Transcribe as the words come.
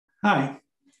Hi,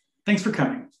 thanks for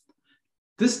coming.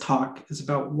 This talk is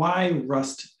about why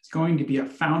Rust is going to be a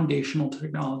foundational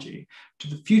technology to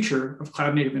the future of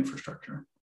cloud-native infrastructure.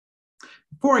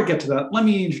 Before I get to that, let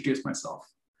me introduce myself.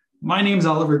 My name is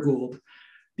Oliver Gould.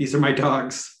 These are my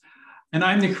dogs. And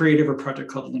I'm the creator of a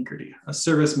project called Linkerd, a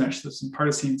service mesh that's been part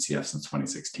of CNCF since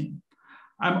 2016.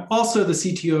 I'm also the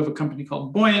CTO of a company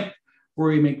called Buoyant, where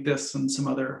we make this and some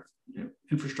other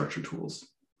infrastructure tools.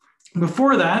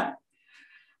 Before that,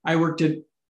 I worked at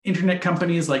internet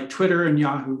companies like Twitter and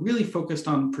Yahoo, really focused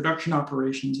on production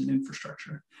operations and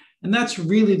infrastructure. And that's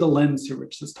really the lens through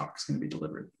which this talk is going to be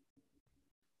delivered.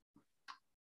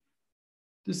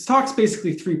 This talk's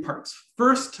basically three parts.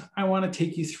 First, I want to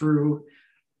take you through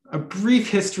a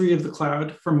brief history of the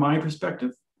cloud from my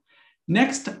perspective.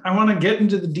 Next, I want to get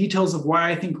into the details of why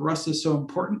I think Rust is so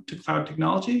important to cloud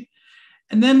technology.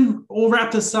 And then we'll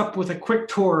wrap this up with a quick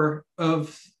tour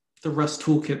of the Rust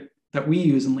toolkit that we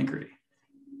use in Linkerd.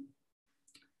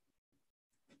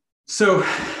 So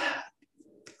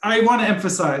I want to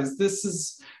emphasize, this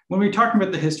is, when we're talking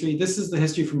about the history, this is the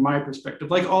history from my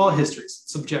perspective. Like all histories,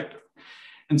 it's subjective.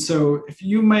 And so if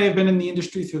you may have been in the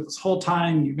industry through this whole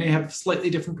time, you may have a slightly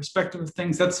different perspective of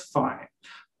things, that's fine.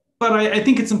 But I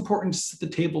think it's important to set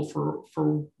the table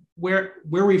for where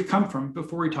we've come from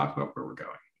before we talk about where we're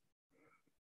going.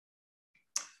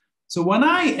 So when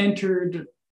I entered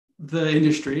the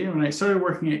industry, when I started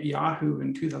working at Yahoo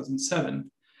in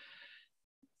 2007,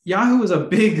 Yahoo was a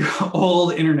big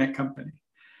old internet company.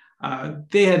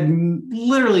 They had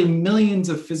literally millions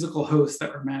of physical hosts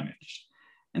that were managed.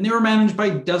 And they were managed by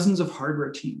dozens of hardware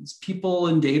teams, people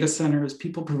in data centers,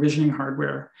 people provisioning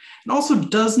hardware, and also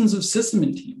dozens of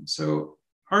sysadmin teams. So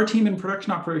our team in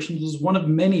production operations was one of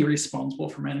many responsible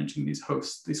for managing these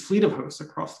hosts, these fleet of hosts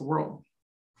across the world.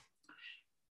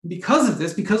 Because of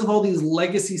this, because of all these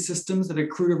legacy systems that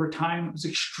accrued over time, it was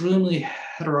extremely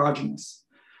heterogeneous.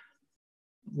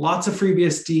 Lots of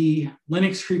FreeBSD,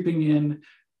 Linux creeping in,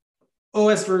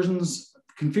 OS versions,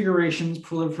 configurations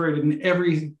proliferated in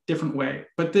every different way.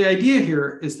 But the idea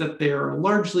here is that they are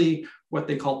largely what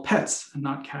they call pets and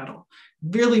not cattle,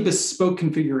 really bespoke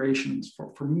configurations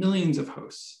for millions of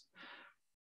hosts.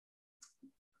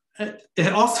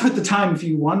 Also at the time, if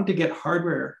you wanted to get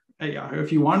hardware at Yahoo,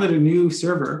 if you wanted a new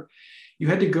server, you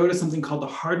had to go to something called the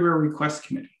Hardware Request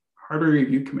Committee, Hardware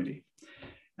Review Committee.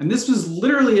 And this was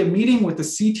literally a meeting with the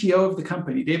CTO of the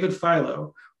company, David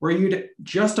Philo, where you'd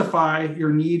justify your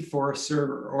need for a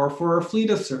server or for a fleet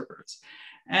of servers.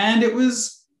 And it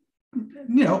was,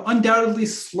 undoubtedly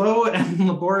slow and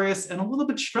laborious and a little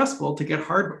bit stressful to get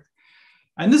hardware.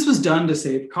 And this was done to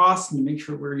save costs and to make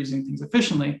sure we're using things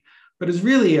efficiently, but it's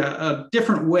really a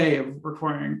different way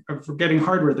of getting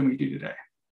hardware than we do today.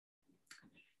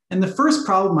 And the first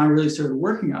problem I really started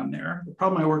working on there, the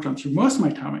problem I worked on through most of my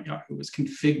time at Yahoo, was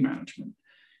config management.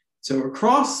 So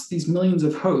across these millions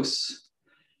of hosts,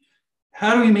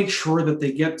 how do we make sure that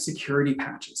they get security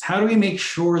patches? How do we make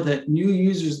sure that new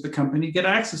users of the company get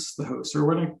access to the host, or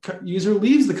when a user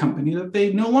leaves the company that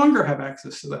they no longer have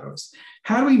access to the host?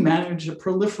 How do we manage the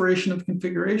proliferation of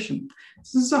configuration?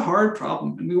 This is a hard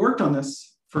problem, and we worked on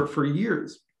this for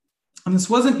years. And this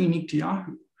wasn't unique to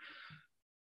Yahoo.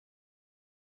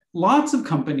 Lots of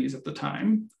companies at the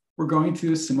time were going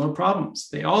through similar problems.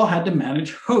 They all had to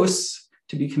manage hosts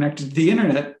to be connected to the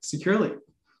internet securely.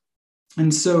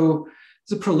 And so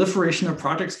the proliferation of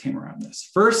projects came around this.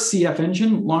 First, CF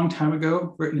Engine, long time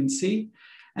ago, written in C.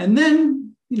 And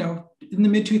then, in the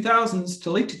mid 2000s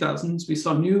to late 2000s, we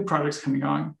saw new projects coming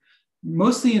on,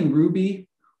 mostly in Ruby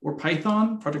or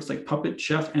Python, projects like Puppet,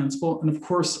 Chef, Ansible, and of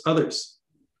course, others.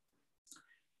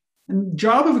 And the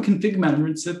job of a config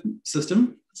management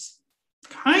system is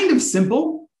kind of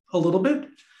simple, a little bit.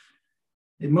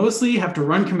 They mostly have to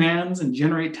run commands and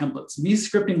generate templates. And these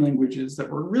scripting languages that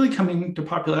were really coming to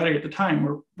popularity at the time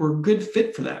were a good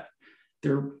fit for that.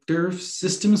 They're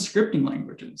system scripting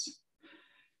languages.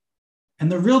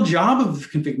 And the real job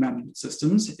of config management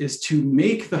systems is to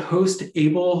make the host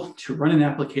able to run an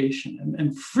application.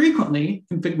 And frequently,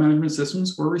 config management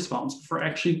systems were responsible for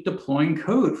actually deploying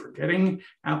code, for getting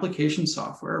application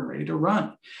software ready to run.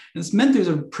 And this meant there's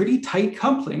a pretty tight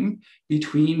coupling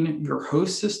between your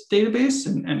host database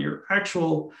and your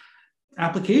actual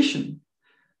application.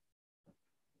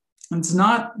 And it's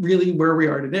not really where we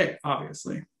are today,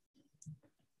 obviously.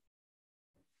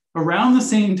 Around the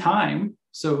same time,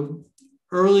 so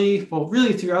really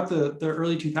throughout the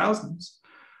early 2000s,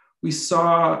 we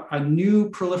saw a new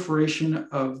proliferation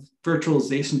of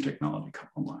virtualization technology come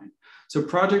online. So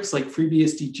projects like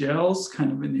FreeBSD jails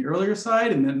kind of in the earlier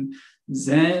side, and then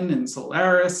Zen and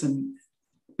Solaris and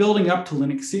building up to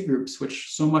Linux C groups, which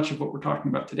so much of what we're talking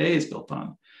about today is built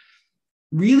on.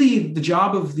 Really, the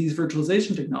job of these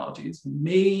virtualization technologies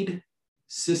made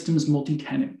systems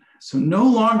multi-tenant. So no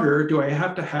longer do I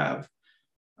have to have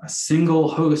a single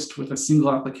host with a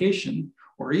single application,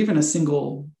 or even a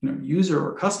single user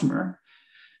or customer.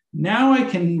 Now I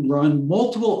can run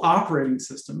multiple operating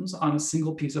systems on a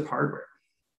single piece of hardware.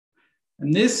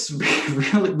 And this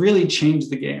really changed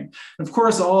the game. And of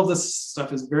course, all of this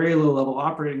stuff is very low-level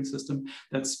operating system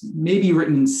that's maybe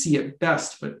written in C at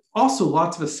best, but also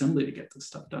lots of assembly to get this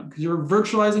stuff done, because you're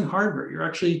virtualizing hardware. You're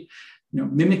actually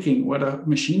mimicking what a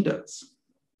machine does.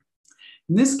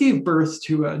 And this gave birth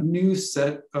to a new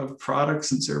set of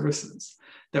products and services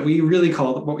that we really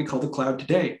call what we call the cloud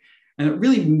today. And it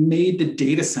really made the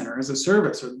data center as a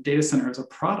service, or the data center as a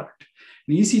product.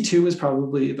 And EC2 was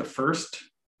probably the first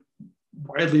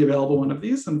widely available one of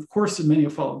these. And of course, many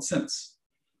have followed since.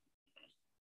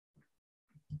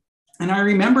 And I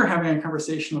remember having a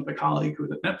conversation with a colleague who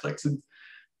was at Netflix in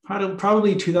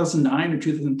probably 2009 or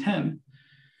 2010,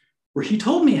 where he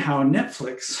told me how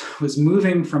Netflix was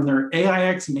moving from their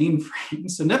AIX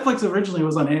mainframes. So Netflix originally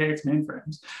was on AIX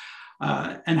mainframes,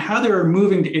 and how they were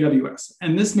moving to AWS.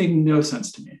 And this made no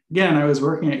sense to me. Again, I was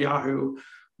working at Yahoo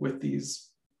with these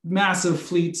massive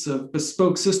fleets of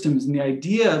bespoke systems, and the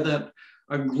idea that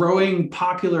a growing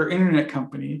popular internet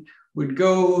company would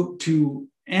go to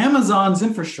Amazon's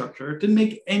infrastructure didn't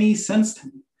make any sense to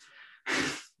me.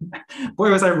 Boy,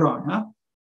 was I wrong, huh?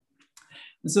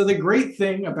 And so the great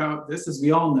thing about this, as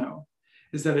we all know,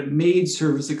 is that it made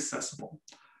servers accessible.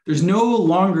 There's no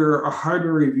longer a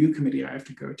hardware review committee I have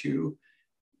to go to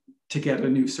get a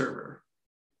new server.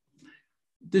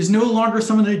 There's no longer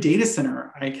someone in a data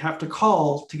center I have to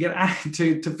call to get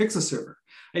to fix a server.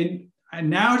 I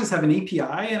now just have an API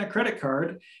and a credit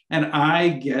card, and I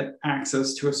get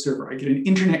access to a server. I get an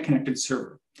internet connected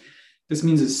server. This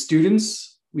means as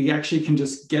students, we actually can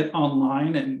just get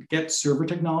online and get server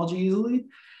technology easily.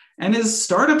 And as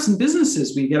startups and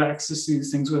businesses, we get access to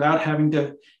these things without having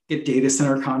to get data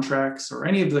center contracts or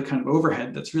any of the kind of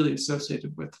overhead that's really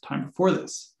associated with the time before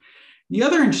this. The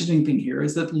other interesting thing here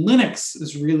is that Linux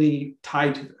is really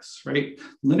tied to this, right?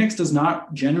 Linux does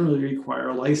not generally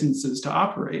require licenses to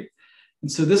operate.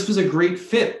 And so this was a great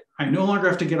fit. I no longer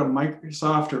have to get a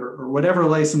Microsoft or whatever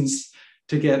license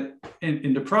to get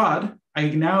into prod. I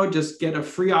now just get a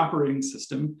free operating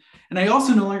system. And I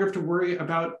also no longer have to worry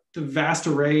about the vast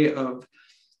array of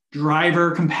driver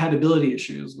compatibility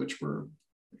issues, which were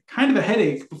kind of a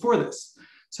headache before this.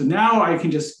 So now I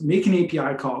can just make an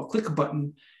API call, click a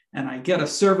button, and I get a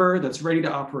server that's ready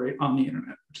to operate on the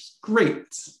internet, which is great.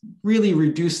 It really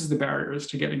reduces the barriers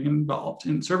to getting involved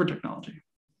in server technology.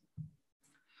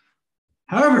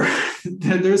 However,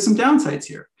 there's some downsides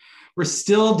here. We're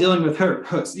still dealing with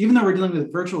hosts. Even though we're dealing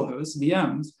with virtual hosts,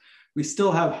 VMs, we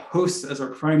still have hosts as our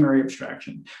primary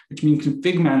abstraction, which means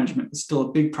config management is still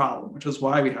a big problem, which is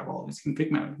why we have all these config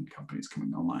management companies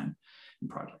coming online in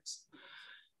projects.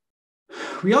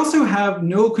 We also have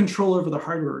no control over the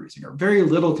hardware we're using, or very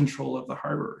little control of the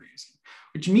hardware we're using,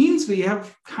 which means we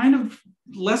have kind of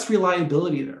less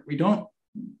reliability there.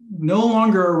 No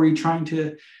longer are we trying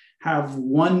to have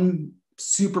one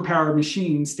superpowered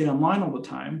machine stay online all the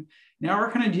time. Now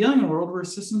we're kind of dealing in a world where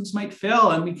systems might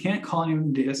fail and we can't call anyone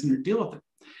in the data center to deal with it.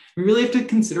 We really have to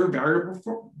consider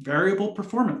variable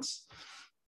performance.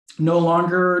 No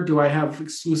longer do I have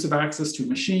exclusive access to a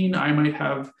machine. I might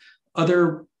have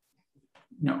other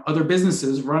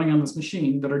businesses running on this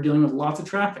machine that are dealing with lots of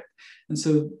traffic. And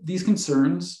so these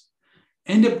concerns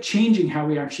end up changing how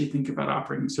we actually think about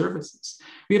operating services.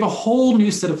 We have a whole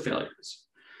new set of failures,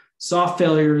 soft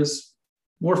failures,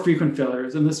 more frequent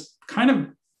failures. And this kind of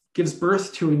gives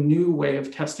birth to a new way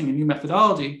of testing, a new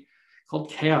methodology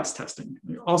called chaos testing,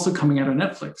 also coming out of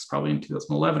Netflix, probably in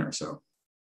 2011 or so.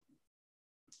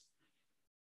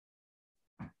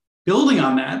 Building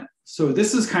on that, so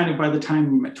this is kind of by the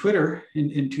time we met Twitter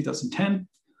in 2010,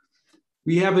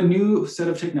 we have a new set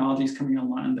of technologies coming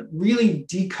online that really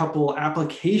decouple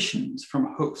applications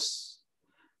from hosts.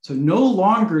 So no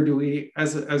longer do we,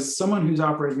 as someone who's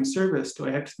operating a service, do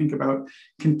I have to think about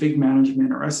config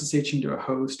management or SSH into a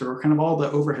host or kind of all the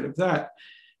overhead of that.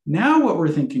 Now what we're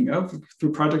thinking of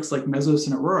through projects like Mesos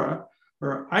and Aurora,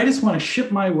 where I just want to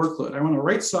ship my workload. I want to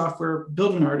write software,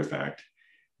 build an artifact,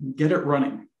 get it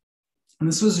running. And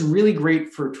this was really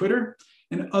great for Twitter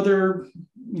and other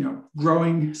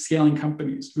growing, scaling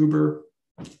companies, Uber,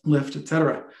 Lyft, et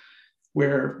cetera,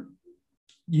 where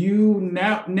you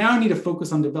now need to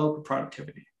focus on developer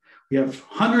productivity. We have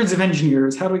hundreds of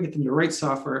engineers. How do we get them to write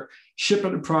software, ship it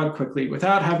to prod quickly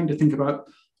without having to think about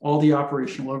all the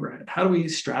operational overhead? How do we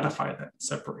stratify that and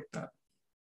separate that?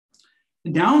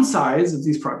 The downsides of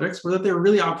these projects were that they were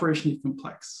really operationally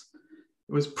complex.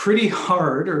 It was pretty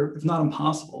hard, or if not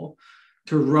impossible,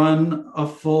 to run a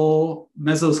full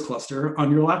Mesos cluster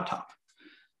on your laptop.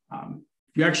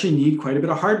 You actually need quite a bit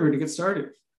of hardware to get started,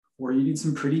 or you need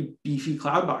some pretty beefy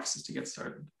cloud boxes to get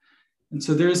started. And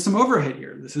so there's some overhead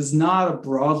here. This is not a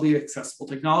broadly accessible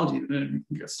technology that anyone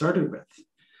can get started with.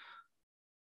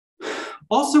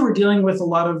 Also, we're dealing with a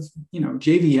lot of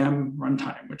JVM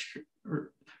runtime, which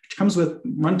comes with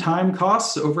runtime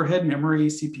costs, overhead, memory,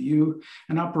 CPU,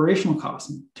 and operational costs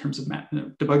in terms of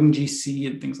debugging GC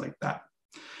and things like that.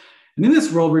 And in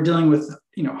this world, we're dealing with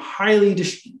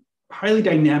highly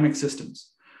dynamic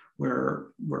systems where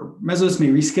Mesos may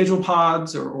reschedule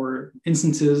pods or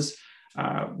instances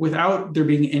without there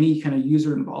being any kind of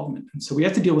user involvement. And so we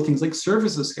have to deal with things like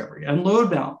service discovery and load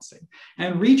balancing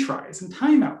and retries and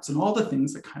timeouts and all the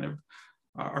things that kind of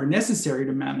are necessary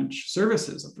to manage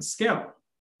services at the scale.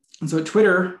 And so at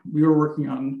Twitter, we were working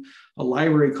on a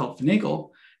library called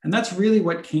Finagle, and that's really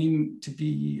what came to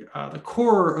be the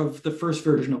core of the first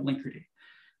version of Linkerd.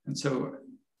 And so,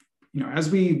 as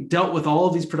we dealt with all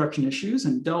of these production issues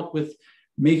and dealt with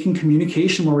making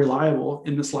communication more reliable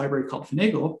in this library called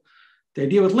Finagle, the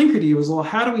idea with Linkerd was, well,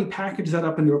 how do we package that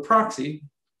up into a proxy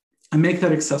and make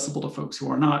that accessible to folks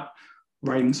who are not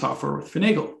writing software with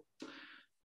Finagle?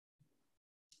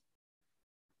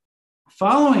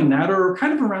 Following that, or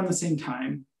kind of around the same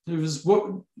time, there was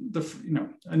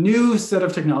a new set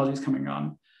of technologies coming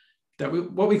on that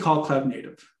what we call cloud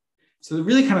native. So it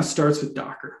really kind of starts with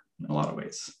Docker in a lot of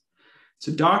ways.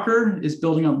 So Docker is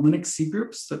building on Linux C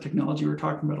groups, the technology we were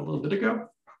talking about a little bit ago.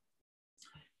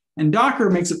 And Docker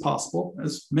makes it possible,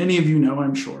 as many of you know,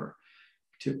 I'm sure,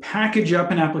 to package up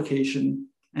an application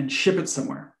and ship it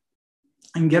somewhere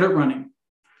and get it running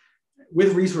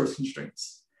with resource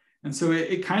constraints. And so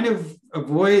it kind of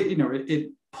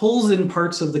it pulls in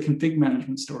parts of the config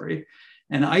management story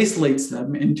and isolates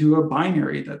them into a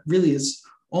binary that really is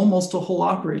almost a whole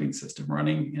operating system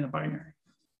running in a binary.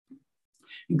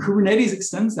 And Kubernetes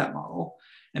extends that model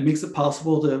and makes it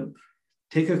possible to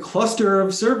take a cluster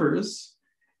of servers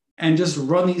and just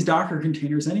run these Docker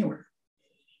containers anywhere.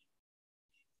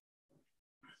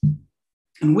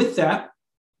 And with that,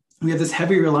 we have this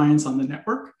heavy reliance on the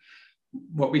network.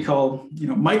 What we call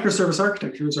microservice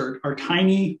architectures are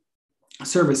tiny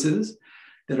services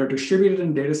that are distributed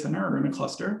in a data center or in a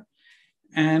cluster,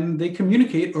 and they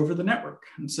communicate over the network.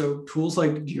 And so tools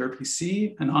like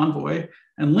gRPC and Envoy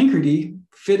and Linkerd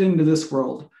fit into this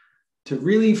world to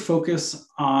really focus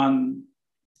on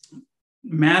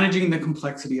managing the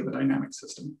complexity of a dynamic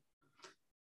system.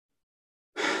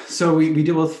 So we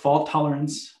deal with fault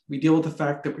tolerance. We deal with the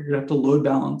fact that we're going to have to load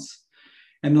balance.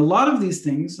 And a lot of these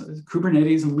things,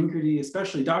 Kubernetes and Linkerd,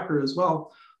 especially Docker as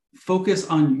well, focus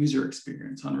on user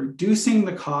experience, on reducing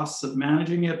the costs of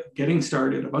managing it, getting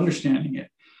started, of understanding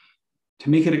it, to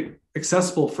make it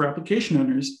accessible for application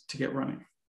owners to get running.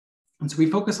 And so we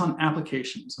focus on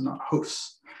applications and not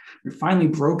hosts. We've finally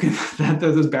broken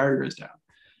those barriers down.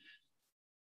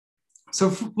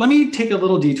 So let me take a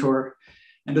little detour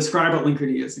and describe what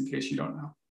Linkerd is in case you don't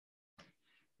know.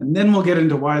 And then we'll get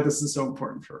into why this is so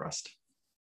important for Rust.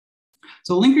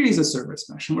 So Linkerd is a service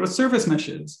mesh. And what a service mesh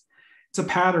is, it's a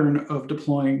pattern of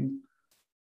deploying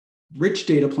rich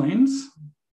data planes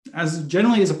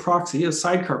generally as a proxy, a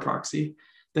sidecar proxy,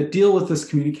 that deal with this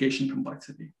communication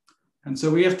complexity. And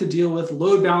so we have to deal with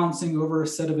load balancing over a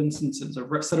set of instances,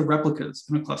 a set of replicas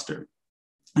in a cluster.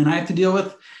 And I have to deal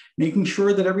with making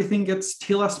sure that everything gets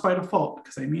TLS by default,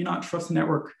 because I may not trust the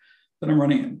network that I'm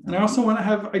running in. And I also want to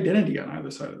have identity on either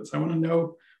side of this. I want to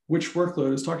know which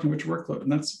workload is talking to which workload,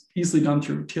 and that's easily done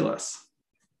through TLS.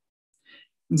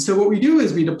 And so what we do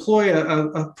is we deploy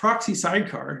a proxy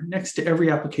sidecar next to every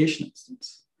application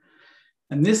instance.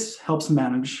 And this helps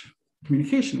manage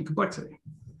communication and complexity.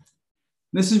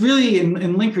 This is really, in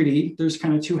Linkerd, there's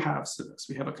kind of two halves to this.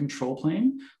 We have a control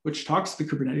plane, which talks to the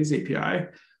Kubernetes API,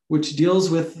 which deals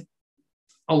with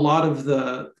a lot of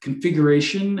the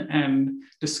configuration and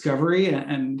discovery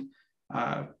and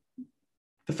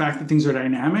the fact that things are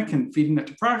dynamic and feeding that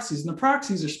to proxies. And the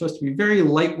proxies are supposed to be very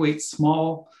lightweight,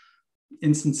 small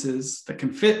instances that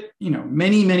can fit,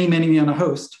 many on a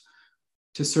host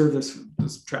to serve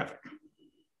this traffic.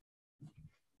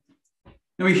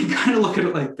 And we can kind of look at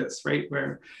it like this, right?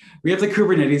 Where we have the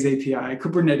Kubernetes API.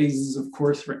 Kubernetes is, of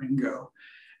course, written in Go.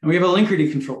 And we have a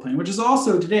Linkerd control plane, which is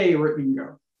also today written in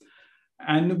Go.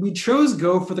 And we chose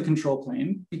Go for the control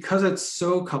plane because it's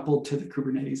so coupled to the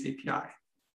Kubernetes API.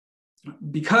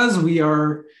 Because we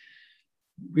are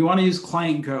We want to use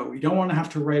client Go. We don't want to have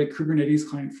to write a Kubernetes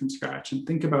client from scratch and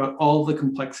think about all the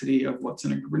complexity of what's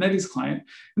in a Kubernetes client.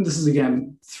 And this is,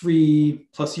 again,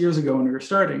 3+ years ago when we were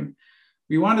starting.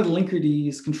 We wanted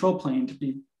Linkerd's control plane to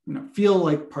be, feel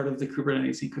like part of the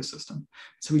Kubernetes ecosystem.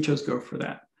 So we chose Go for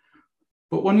that.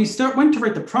 But when we went to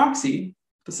write the proxy,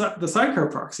 the sidecar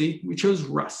proxy, we chose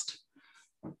Rust.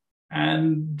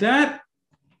 And that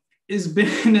has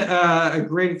been a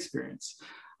great experience.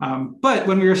 But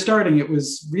when we were starting, it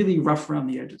was really rough around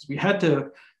the edges. We had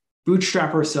to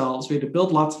bootstrap ourselves. We had to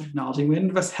build lots of technology. We had to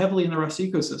invest heavily in the Rust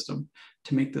ecosystem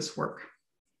to make this work.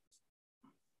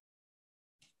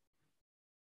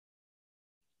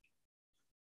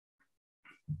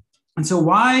 And so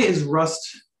why is Rust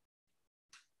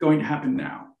going to happen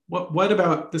now? What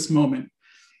about this moment?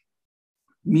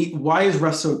 Why is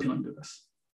Rust so appealing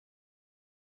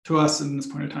to us in this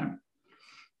point of time?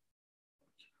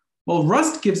 Well,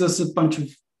 Rust gives us a bunch of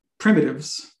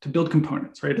primitives to build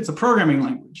components, right? It's a programming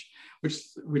language,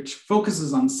 which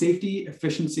focuses on safety,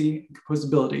 efficiency, and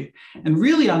composability, and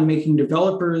really on making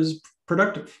developers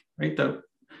productive, right? That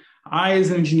I,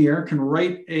 as an engineer, can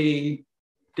write a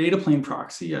data plane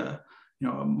proxy, a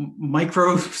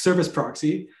microservice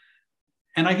proxy,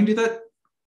 and I can do that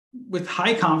with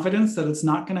high confidence that it's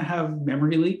not going to have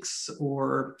memory leaks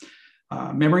or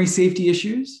memory safety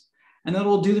issues, and that it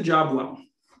will do the job well.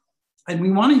 And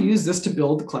we want to use this to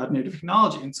build cloud native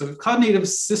technology. And so cloud native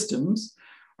systems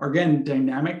are, again,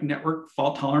 dynamic, network,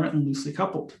 fault tolerant, and loosely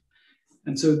coupled.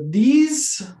 And so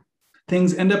these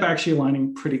things end up actually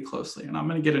aligning pretty closely, and I'm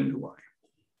going to get into why.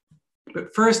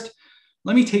 But first,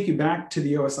 let me take you back to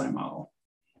the OSI model.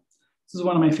 This is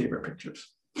one of my favorite pictures.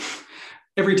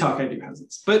 Every talk I do has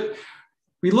this. But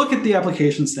we look at the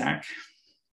application stack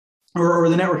or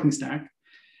the networking stack,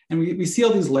 and we see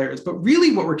all these layers. But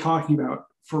really what we're talking about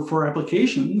for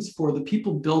applications, for the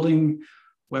people building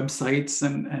websites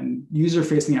and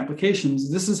user-facing applications,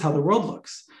 this is how the world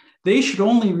looks. They should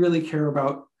only really care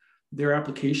about their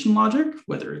application logic,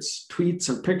 whether it's tweets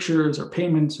or pictures or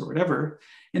payments or whatever,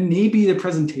 and maybe the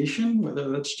presentation, whether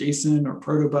that's JSON or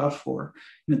protobuf or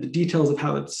the details of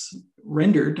how it's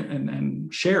rendered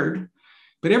and shared.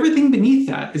 But everything beneath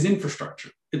that is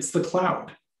infrastructure. It's the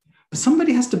cloud. But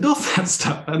somebody has to build that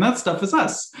stuff, and that stuff is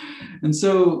us. And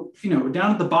so,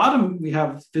 down at the bottom, we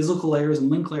have physical layers and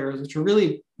link layers, which are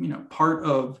really, part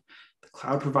of the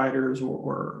cloud providers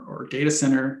or data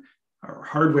center or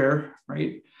hardware,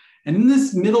 right? And in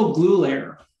this middle glue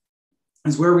layer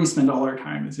is where we spend all our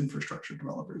time as infrastructure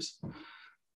developers.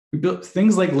 We built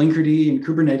things like Linkerd and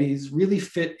Kubernetes really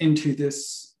fit into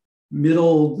this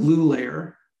middle glue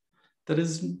layer that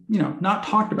is, not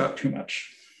talked about too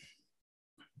much.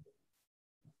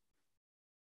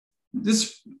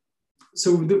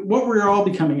 What we're all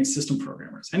becoming is system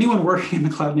programmers. Anyone working in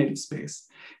the cloud native space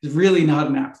is really not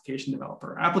an application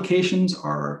developer. Applications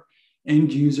are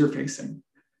end user facing.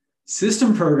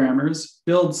 System programmers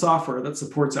build software that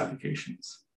supports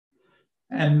applications.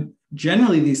 And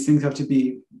generally these things have to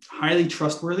be highly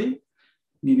trustworthy,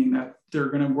 meaning that they're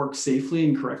going to work safely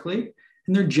and correctly.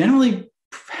 And they're generally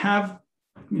have,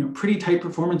 pretty tight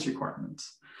performance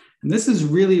requirements. And this is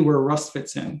really where Rust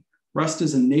fits in. Rust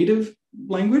is a native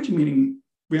language, meaning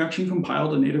we actually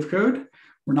compiled a native code.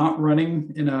 We're not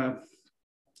running in a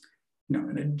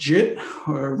JIT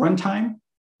or a runtime,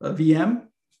 a VM.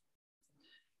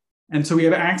 And so we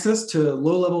have access to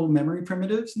low-level memory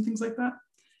primitives and things like that.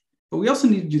 But we also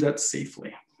need to do that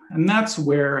safely. And that's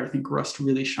where I think Rust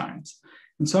really shines.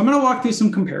 And so I'm going to walk through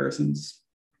some comparisons.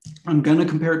 I'm going to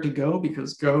compare it to Go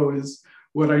because Go is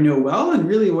what I know well and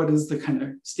really what is the kind of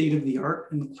state of the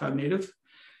art in the cloud native.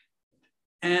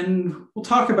 And we'll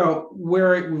talk about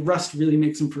where Rust really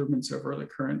makes improvements over the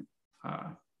current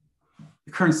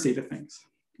state of things.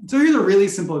 So here's a really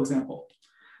simple example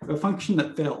of a function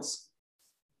that fails.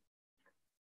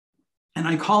 And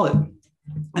I call it,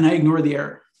 and I ignore the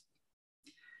error.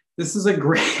 This is a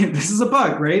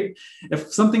bug, right?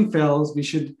 If something fails, we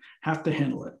should have to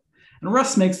handle it. And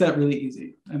Rust makes that really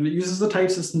easy. And it uses the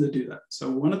type system to do that. So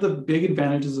one of the big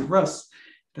advantages of Rust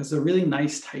is a really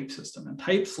nice type system. And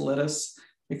types let us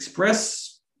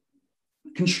express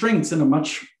constraints in a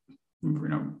much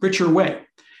richer way.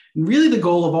 And really the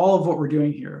goal of all of what we're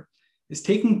doing here is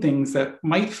taking things that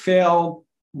might fail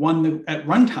at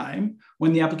runtime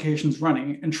when the application's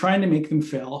running and trying to make them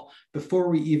fail before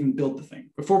we even build the thing,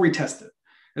 before we test it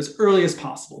as early as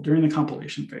possible during the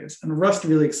compilation phase. And Rust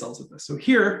really excels at this. So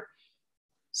here,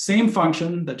 same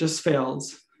function that just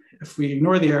fails. If we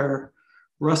ignore the error,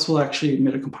 Rust will actually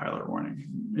emit a compiler warning.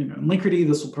 In Linkerd,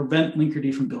 this will prevent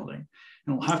Linkerd from building.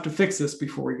 And we'll have to fix this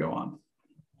before we go on.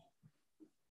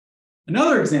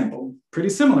 Another example, pretty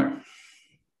similar.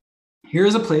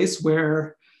 Here's a place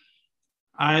where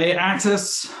I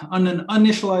access an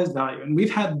initialized value. And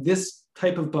we've had this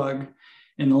type of bug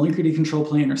in the Linkerd control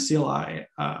plane or CLI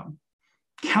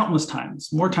countless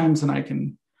times, more times than I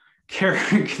can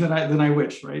carry than I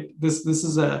wish, right? This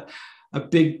is a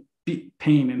big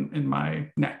pain in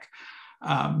my neck.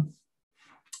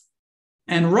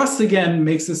 And Rust, again,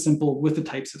 makes this simple with the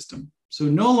type system. So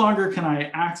no longer can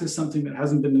I access something that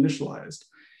hasn't been initialized.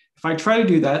 If I try to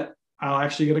do that, I'll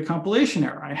actually get a compilation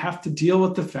error. I have to deal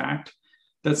with the fact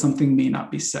that something may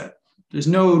not be set. There's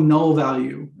no null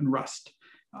value in Rust.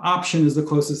 Option is the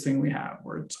closest thing we have,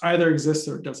 where it either exists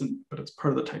or it doesn't, but it's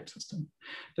part of the type system.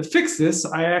 To fix this,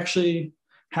 I actually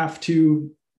have to,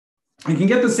 I can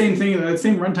get the same thing, the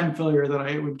same runtime failure that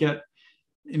I would get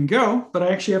in Go, but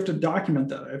I actually have to document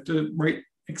that. I have to write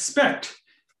expect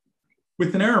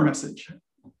with an error message.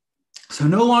 So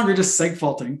no longer just seg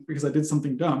faulting because I did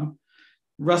something dumb.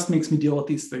 Rust makes me deal with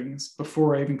these things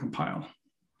before I even compile.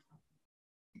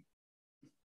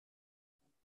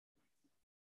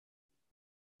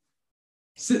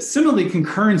 Similarly,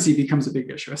 concurrency becomes a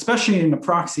big issue, especially in a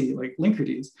proxy like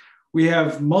Linkerd. We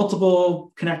have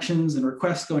multiple connections and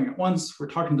requests going at once. We're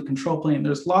talking to the control plane.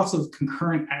 There's lots of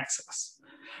concurrent access.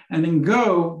 And in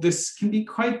Go, this can be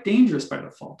quite dangerous by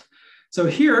default. So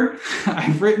here,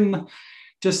 I've written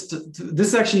just, this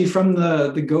is actually from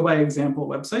the Go by example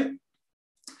website,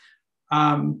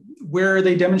 where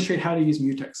they demonstrate how to use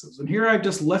mutexes. And here I've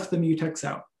just left the mutex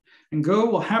out. And Go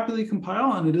will happily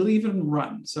compile and it'll even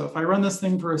run. So if I run this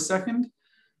thing for a second,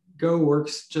 Go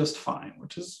works just fine,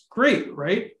 which is great,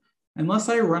 right? Unless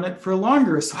I run it for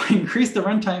longer. So I increase the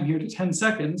runtime here to 10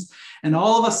 seconds, and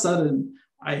all of a sudden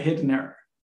I hit an error.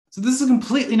 So this is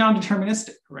completely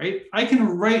non-deterministic, right? I can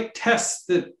write tests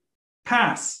that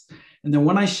pass, and then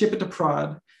when I ship it to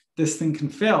prod, this thing can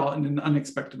fail in an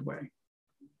unexpected way.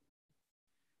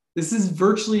 This is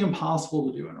virtually impossible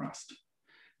to do in Rust.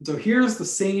 And so here's the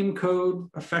same code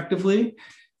effectively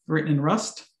written in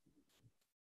Rust.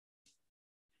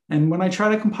 And when I try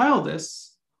to compile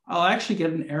this, I'll actually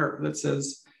get an error that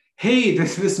says, hey,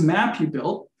 this map you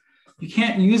built, you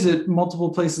can't use it multiple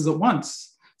places at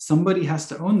once. Somebody has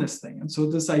to own this thing. And so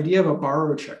this idea of a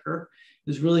borrow checker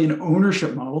is really an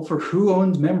ownership model for who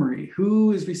owns memory,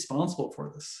 who is responsible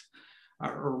for this,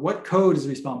 or what code is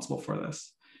responsible for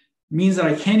this. It means that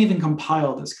I can't even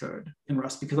compile this code in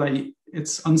Rust because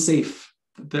it's unsafe.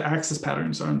 The access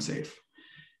patterns are unsafe.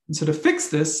 And so to fix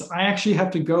this, I actually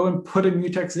have to go and put a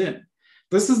mutex in.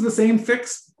 This is the same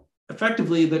fix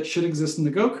effectively that should exist in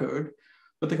the Go code,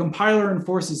 but the compiler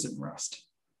enforces it in Rust.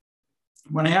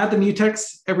 When I add the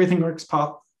mutex, everything works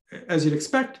as you'd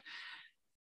expect,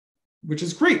 which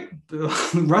is great.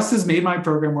 Rust has made my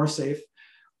program more safe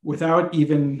without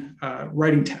even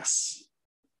writing tests.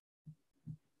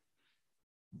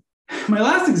 My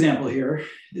last example here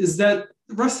is that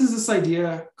Rust has this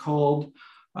idea called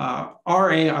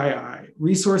RAII,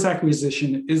 resource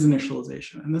acquisition is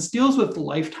initialization. And this deals with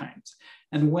lifetimes.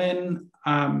 And when,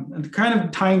 and kind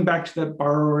of tying back to that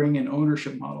borrowing and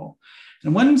ownership model.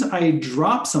 And once I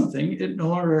drop something, it no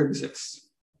longer exists.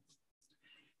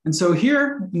 And so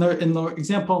here in the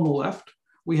example on the left,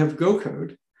 we have Go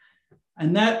code,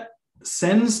 and that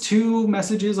sends 2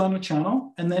 messages on a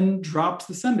channel and then drops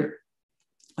the sender.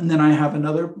 And then I have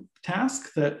another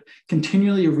task that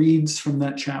continually reads from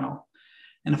that channel.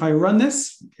 And if I run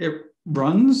this, it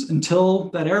runs until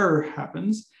that error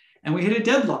happens and we hit a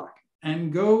deadlock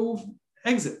and Go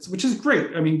exits, which is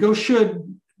great. I mean, Go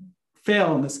should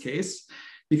fail in this case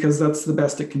because that's the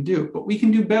best it can do, but we can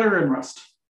do better in Rust.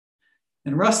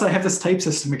 In Rust, I have this type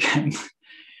system again.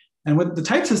 And what the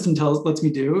type system lets me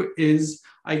do is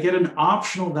I get an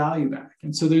optional value back.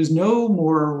 And so there's no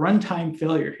more runtime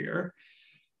failure here.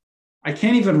 I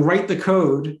can't even write the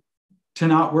code to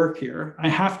not work here. I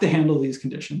have to handle these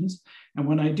conditions. And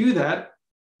when I do that,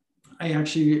 I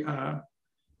actually,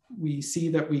 we see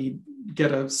that we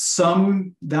get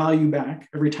some value back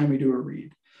every time we do a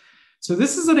read. So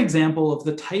this is an example of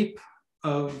the type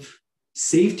of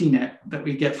safety net that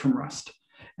we get from Rust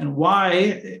and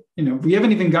why, we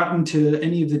haven't even gotten to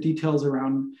any of the details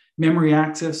around memory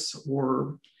access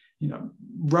or,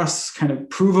 Rust's kind of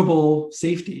provable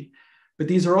safety. But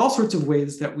these are all sorts of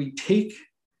ways that we take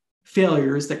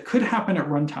failures that could happen at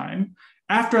runtime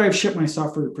after I've shipped my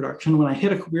software to production, when I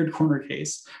hit a weird corner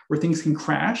case where things can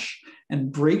crash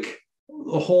and break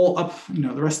the whole up,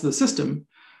 the rest of the system.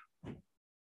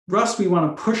 Rust, we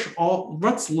want to push all,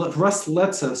 Rust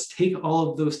lets us take all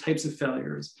of those types of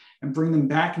failures and bring them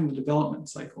back into the development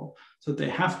cycle so that they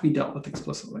have to be dealt with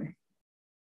explicitly.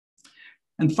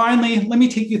 And finally, let me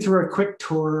take you through a quick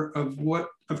tour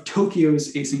of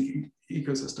Tokyo's async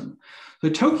ecosystem. So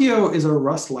Tokyo is a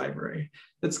Rust library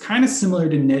that's kind of similar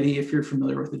to Netty if you're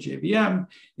familiar with the JVM.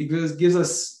 It gives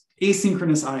us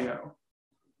asynchronous I/O.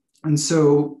 And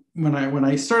so when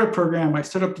I start a program, I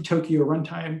start up the Tokyo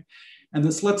runtime, and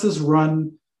this lets us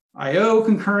run I/O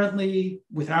concurrently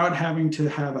without having to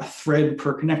have a thread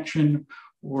per connection,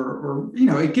 or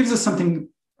it gives us something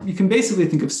you can basically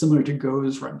think of similar to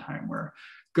Go's runtime, where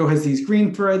Go has these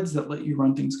green threads that let you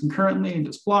run things concurrently and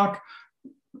just block.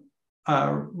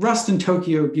 Rust and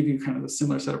Tokyo give you kind of a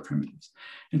similar set of primitives.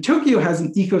 And Tokyo has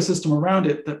an ecosystem around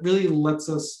it that really lets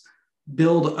us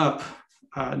build up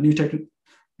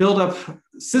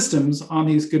systems on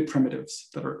these good primitives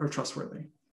that are trustworthy.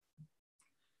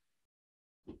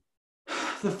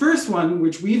 The first one,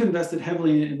 which we've invested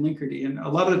heavily in Linkerd, and a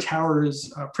lot of the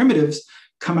Tower's primitives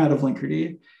come out of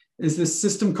Linkerd, is this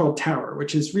system called Tower,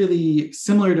 which is really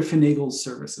similar to Finagle's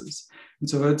services. And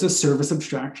so it's a service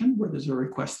abstraction where there's a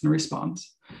request and a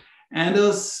response, and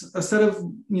a set of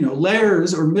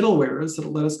layers or middlewares that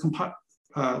let us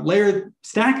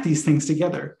stack these things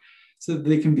together so that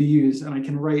they can be used. And I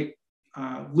can write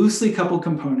loosely coupled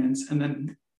components and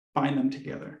then bind them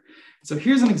together. So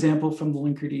here's an example from the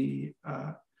Linkerd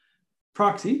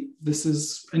proxy. This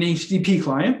is an HTTP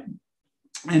client.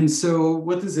 And so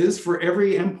what this is, for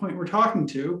every endpoint we're talking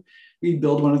to, we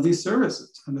build one of these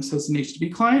services. And this has an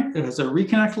HTTP client. It has a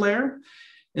reconnect layer.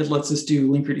 It lets us do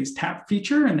Linkerd's tap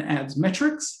feature and adds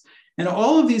metrics. And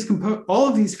all of these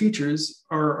features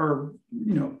are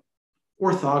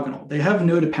orthogonal. They have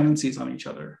no dependencies on each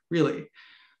other, really.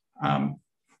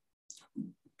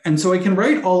 And so I can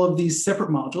write all of these separate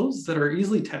modules that are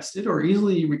easily tested or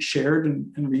easily shared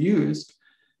and reused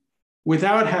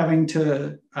without having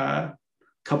to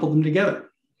couple them together.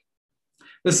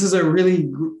 This is a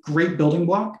really great building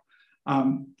block.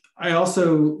 I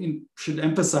also should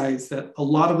emphasize that a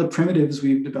lot of the primitives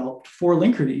we've developed for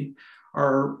Linkerd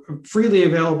are freely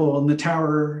available in the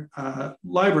Tower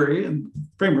library and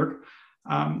framework.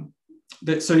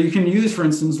 So you can use, for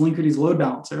instance, Linkerd's load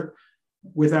balancer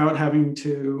without having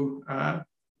to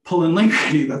pull in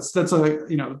Linkerd. That's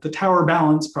the Tower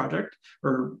balance project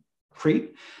or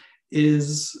crate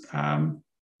is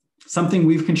something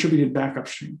we've contributed back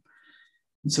upstream.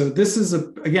 And so this is,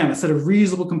 again, a set of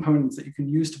reusable components that you can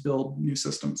use to build new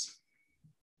systems.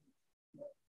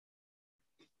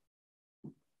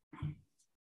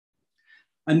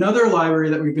 Another library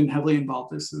that we've been heavily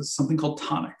involved in is something called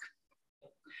Tonic.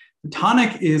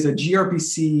 Tonic is a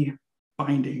gRPC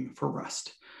binding for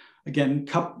Rust. Again,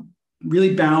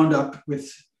 really bound up with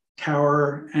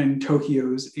Tower and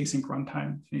Tokyo's async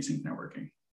runtime and async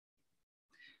networking.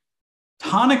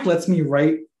 Tonic lets me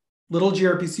write little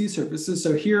gRPC services.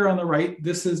 So here on the right,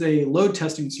 this is a load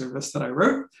testing service that I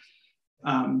wrote.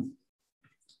 And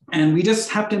we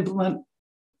just have to implement,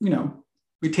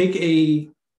 we take a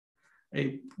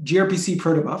gRPC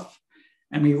protobuf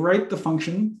and we write the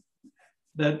function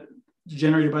that is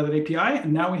generated by that API.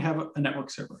 And now we have a network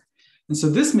server. And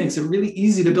so this makes it really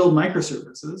easy to build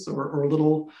microservices or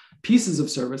little pieces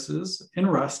of services in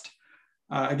Rust,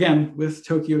 again, with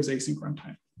Tokyo's async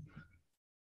runtime.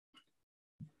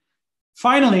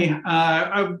 Finally,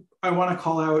 I want to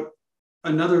call out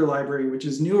another library which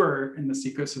is newer in this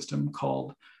ecosystem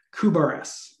called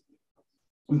kubeRS.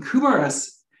 And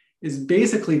kubeRS is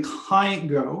basically client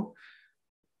Go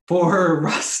for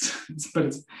Rust.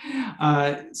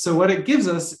 So what it gives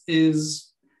us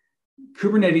is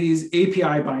Kubernetes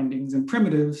API bindings and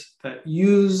primitives that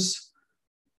use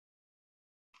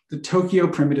the Tokyo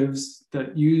primitives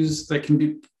that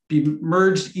can be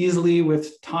merged easily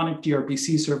with Tonic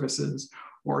gRPC services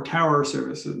or Tower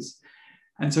services.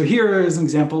 And so here is an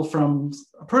example from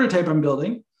a prototype I'm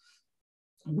building,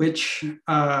 which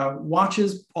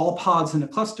watches all pods in a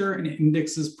cluster and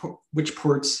indexes which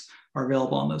ports are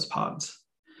available on those pods.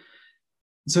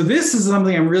 So this is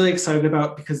something I'm really excited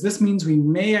about because this means we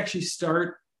may actually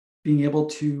start being able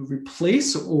to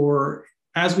replace, or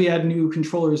as we add new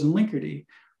controllers in Linkerd,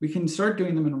 we can start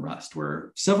doing them in Rust,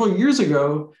 where several years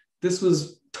ago, this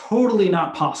was totally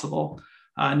not possible.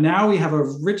 Now we have a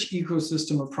rich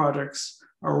ecosystem of projects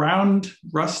around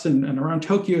Rust and around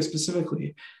Tokyo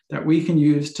specifically that we can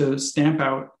use to stamp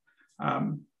out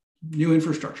new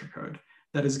infrastructure code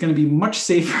that is going to be much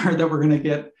safer, that we're going to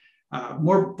get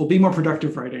will be more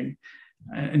productive writing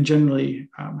and generally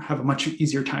have a much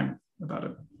easier time about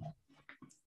it.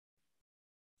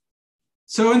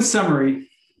 So in summary,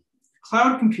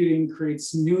 cloud computing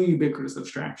creates new ubiquitous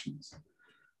abstractions.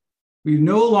 We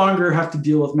no longer have to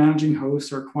deal with managing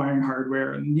hosts or acquiring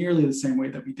hardware in nearly the same way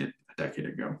that we did a decade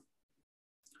ago.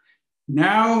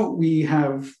 Now we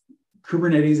have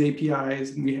Kubernetes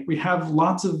APIs, and we have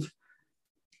lots of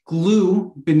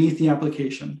glue beneath the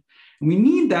application. And we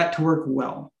need that to work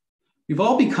well. We've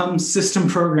all become system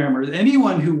programmers.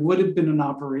 Anyone who would have been in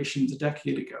operations a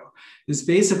decade ago is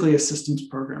basically a systems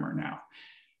programmer now.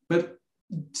 But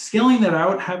scaling that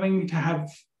out, having to have,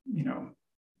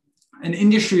 an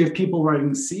industry of people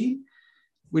writing C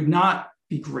would not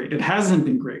be great. It hasn't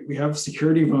been great. We have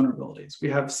security vulnerabilities. We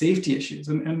have safety issues.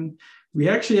 And we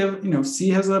actually have, C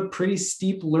has a pretty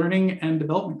steep learning and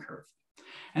development curve.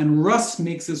 And Rust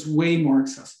makes this way more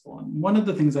accessible. And one of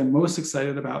the things I'm most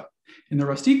excited about in the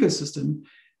Rust ecosystem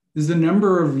is the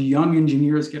number of young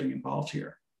engineers getting involved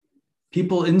here.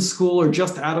 People in school or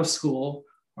just out of school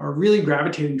are really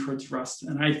gravitating towards Rust.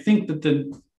 And I think that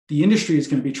the industry is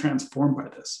going to be transformed by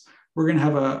this. We're going to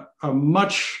have a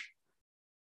much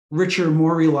richer,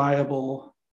 more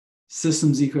reliable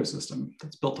systems ecosystem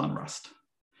that's built on Rust.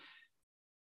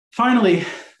 Finally,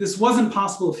 this wasn't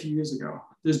possible a few years ago.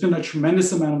 There's been a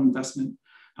tremendous amount of investment.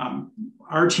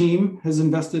 Our team has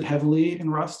invested heavily in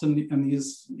Rust and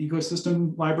these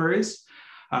ecosystem libraries.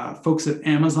 Folks at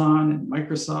Amazon and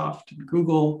Microsoft and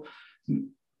Google,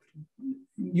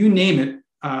 you name it,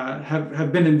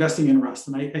 have been investing in Rust.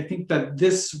 And I think that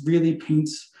this really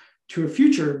paints to a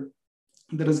future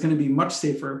that is going to be much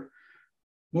safer,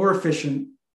 more efficient,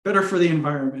 better for the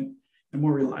environment, and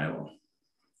more reliable.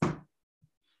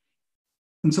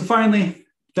 And so finally,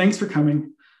 thanks for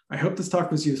coming. I hope this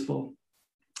talk was useful.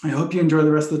 I hope you enjoy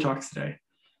the rest of the talks today.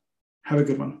 Have a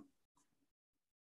good one.